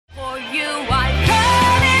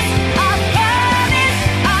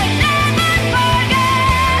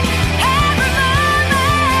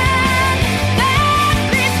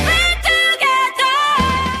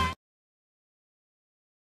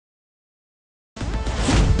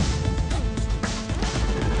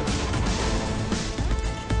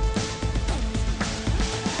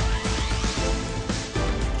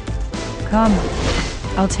Come,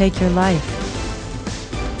 I'll take your life.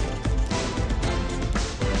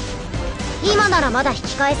 今ならまだ引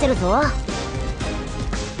き返せるぞ。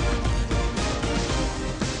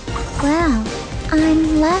Well,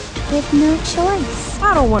 I'm left with no choice.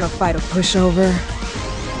 I don't want to fight a pushover.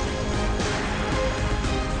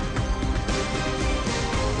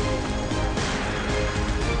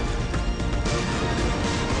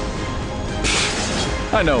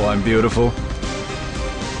 I know I'm beautiful.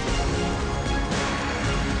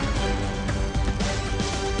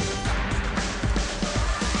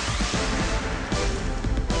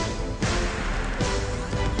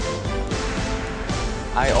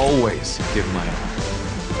 I always give my all.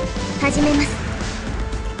 始めます。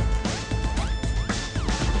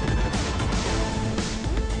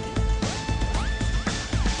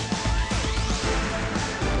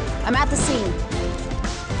I'm at the scene.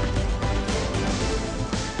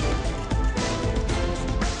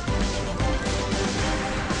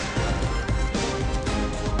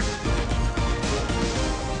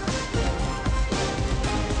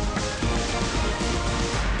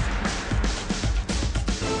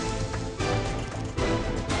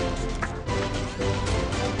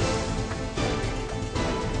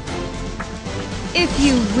 If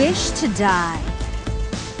you wish to die.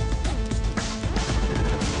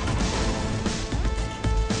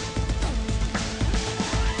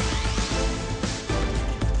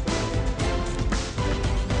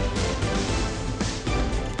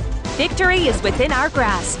 Victory is within our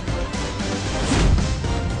grasp.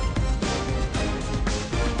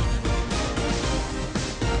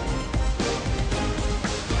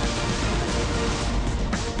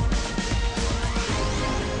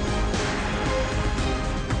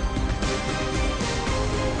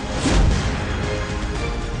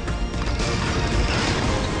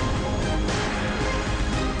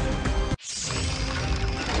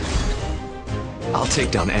 I'll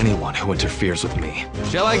take down anyone who interferes with me.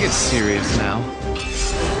 Shall I get serious now?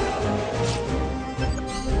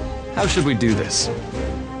 How should we do this?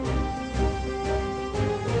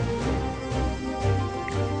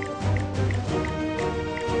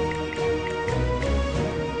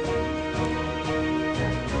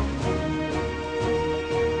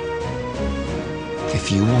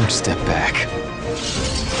 If you won't step back,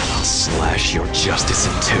 I'll slash your justice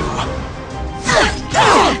in two.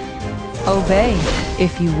 Obey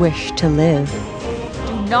if you wish to live.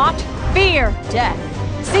 Do not fear death.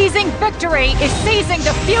 Seizing victory is seizing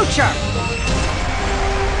the future.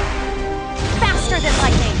 Faster than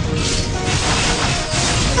lightning.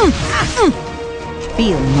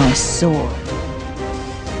 Feel my sword.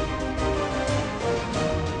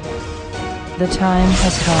 The time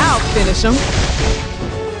has come. I'll finish him.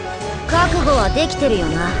 覚悟はできてるよ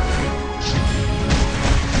な。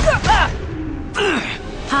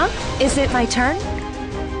Huh? Is it my turn?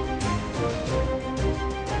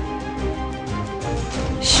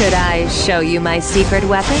 Should I show you my secret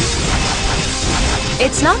weapon?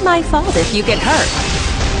 It's not my fault if you get hurt.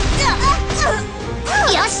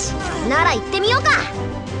 よし、なら行ってみようか。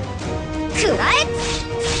くらえ。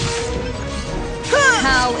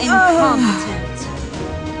How incompetent.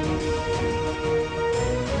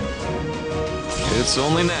 It's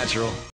only natural.